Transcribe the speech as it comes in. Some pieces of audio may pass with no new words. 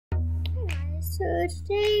So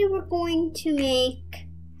today we're going to make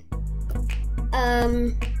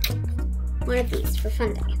one of these for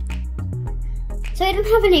Fun Day. So I don't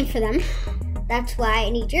have a name for them. That's why I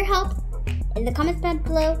need your help. In the comments down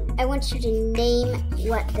below, I want you to name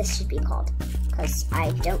what this should be called, because I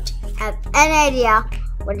don't have any idea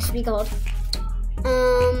what it should be called.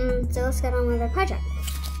 So let's get on with our project.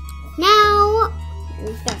 Now,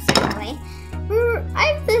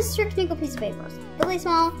 I have this rectangle piece of paper, really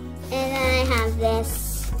small, and then I have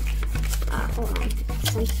this, hold on,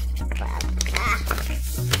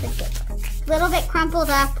 a little bit crumpled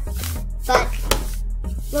up, but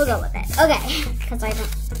we'll go with it. Okay, because I don't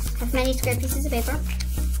have many square pieces of paper.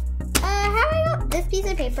 How I got this piece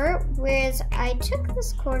of paper was I took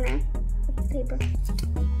this corner of the paper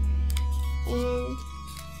and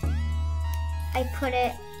I put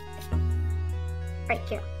it right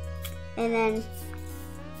here, and then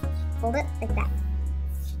fold it like that.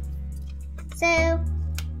 So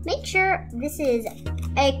make sure this is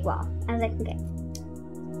equal as I can get.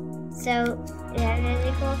 So that is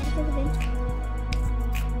equal to the bench.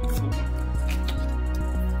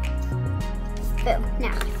 Boom.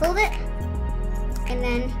 Now fold it, and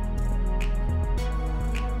then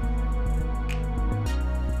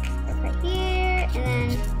put it right here, and then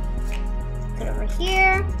put it over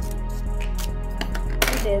here.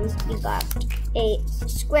 Boom, you got a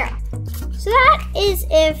square. So that is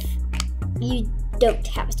if you don't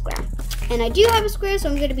have a square. And I do have a square, so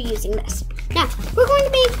I'm going to be using this. Now, we're going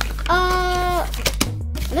to make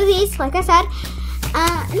one of these, like I said.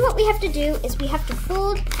 And what we have to do is we have to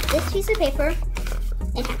fold this piece of paper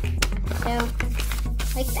in half. So,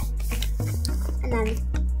 like that. And then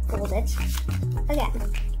fold it again.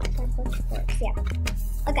 Yeah.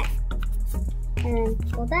 Okay. And then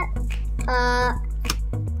fold that.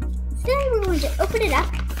 Then we're going to open it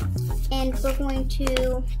up, and we're going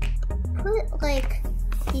to put like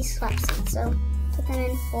these flaps in. So put them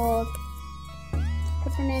in, fold,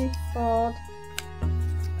 put them in, fold,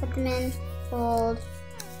 put them in, fold,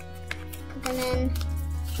 put them in,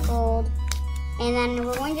 fold, and then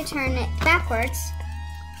we're going to turn it backwards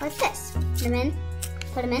like this. Put them in,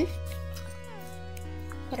 put them in,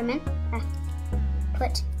 put them in, put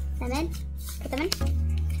them in, put them in,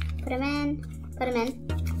 put them in, put them in.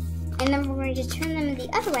 And then we're going to turn them the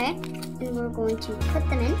other way, and we're going to put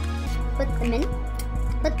them in, put them in,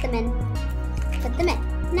 put them in, put them in.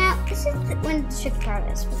 Now, this is when the tricky part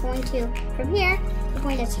is. We're going to, from here, we're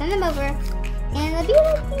going to turn them over, and they'll be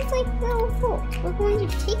like these like little folds. We're going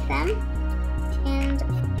to take them, and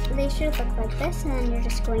they should look like this, and then you're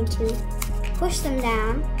just going to push them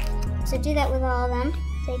down. So do that with all of them.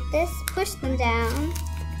 Take this, push them down.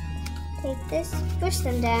 Take this, push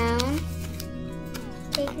them down.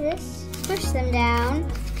 Take this, push them down.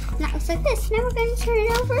 And that looks like this. Now we're going to turn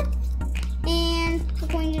it over, and we're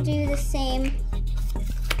going to do the same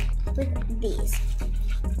with these.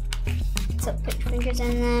 So put your fingers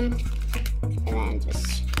in them, and then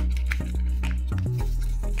just,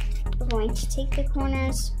 we're going to take the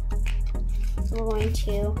corners, so we're going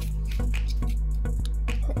to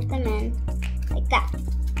put them in like that.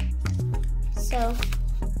 So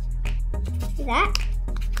do that.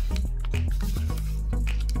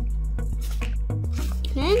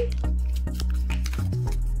 And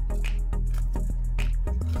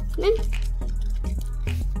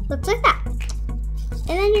looks like that. And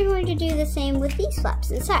then you're going to do the same with these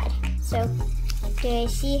flaps inside. So do you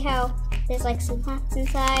see how there's like some flaps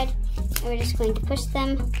inside? And we're just going to push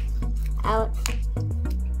them out like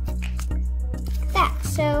that.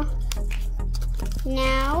 So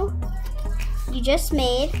now you just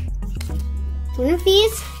made one of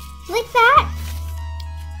these like that.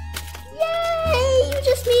 Yay! You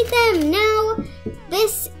just made them. Now,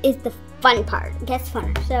 this is the fun part. It gets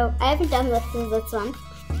funner. So, I haven't done this one.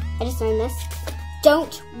 I just learned this.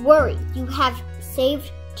 Don't worry. You have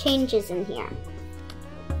saved changes in here.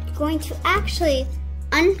 You're going to actually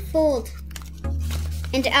unfold,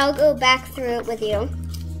 and I'll go back through it with you.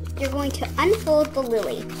 You're going to unfold the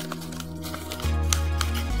Lilly.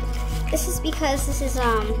 This is because this is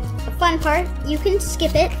a fun part. You can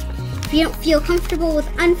skip it if you don't feel comfortable with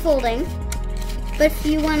unfolding, but if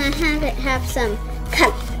you want to have some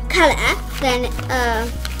color, then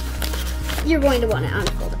you're going to want to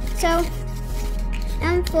unfold it. So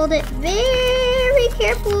unfold it very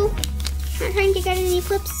careful, not trying to get any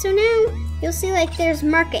flips. So now you'll see like there's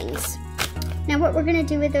markings. Now what we're going to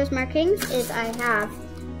do with those markings is I have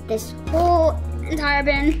this whole entire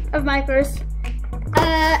bin of markers,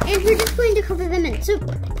 and we're just going to color them in. So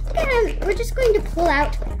we're just going to pull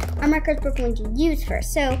out our markers we're going to use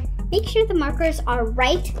first. So make sure the markers are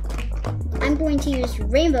right. I'm going to use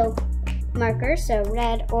rainbow markers, so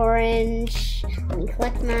red, orange. Let me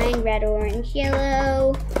collect mine. Red, orange,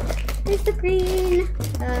 yellow. There's the green.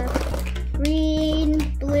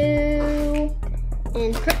 Green, blue,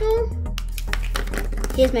 and purple.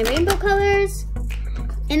 Here's my rainbow colors.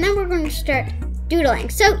 And then we're going to start doodling.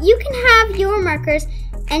 So you can have your markers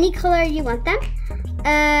any color you want them.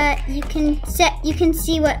 You can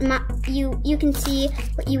see what you can see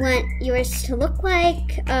what you want yours to look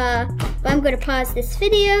like. But I'm going to pause this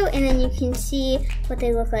video and then you can see what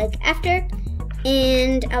they look like after.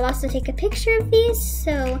 And I'll also take a picture of these,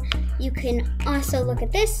 so you can also look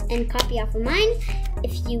at this and copy off of mine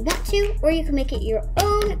if you want to, or you can make it your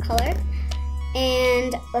own color.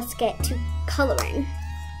 And let's get to coloring.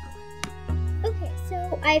 Okay,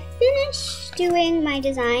 so I finished doing my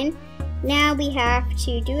design. Now we have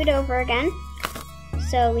to do it over again.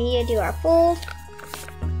 So we need to do our fold.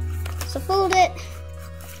 So fold it.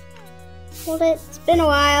 Fold it. It's been a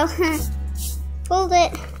while. Fold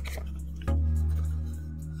it.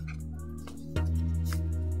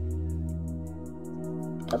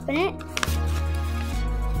 Open it.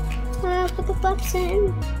 Put the flaps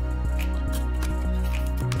in.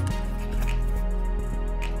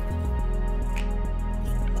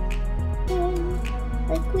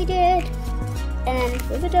 Like we did. And then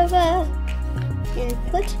flip it over.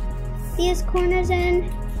 And put these corners in.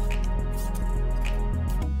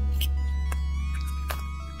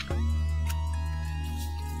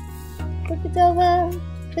 Flip it over.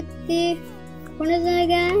 Put the corners in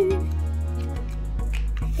again.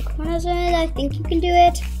 Corners in it. I think you can do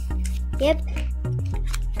it. Yep.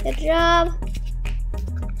 Good job.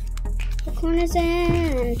 The corners in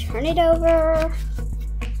and turn it over.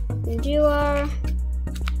 And do our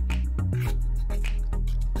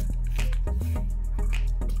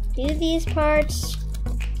do these parts.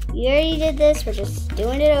 You already did this. We're just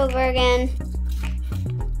doing it over again.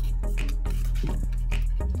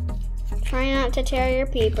 Try not to tear your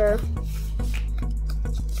paper.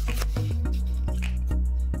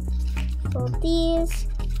 Fold these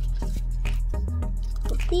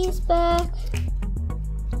back,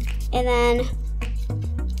 and then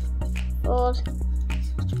fold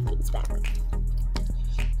these back.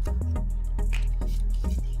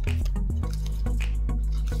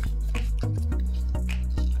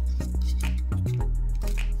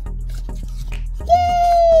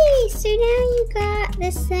 Yay! So now you got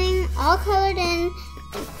this thing all colored in.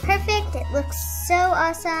 Perfect. It looks so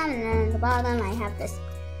awesome. And then at the bottom I have this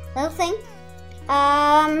little thing.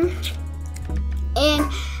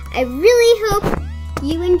 And I really hope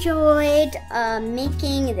you enjoyed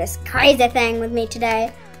making this crazy thing with me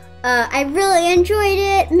today. I really enjoyed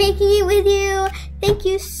it, making it with you. Thank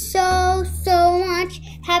you so much.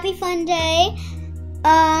 Happy fun day.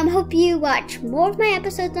 Hope you watch more of my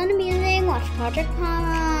episodes on Amusing. Watch Project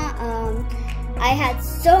Mama. I had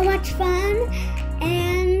so much fun.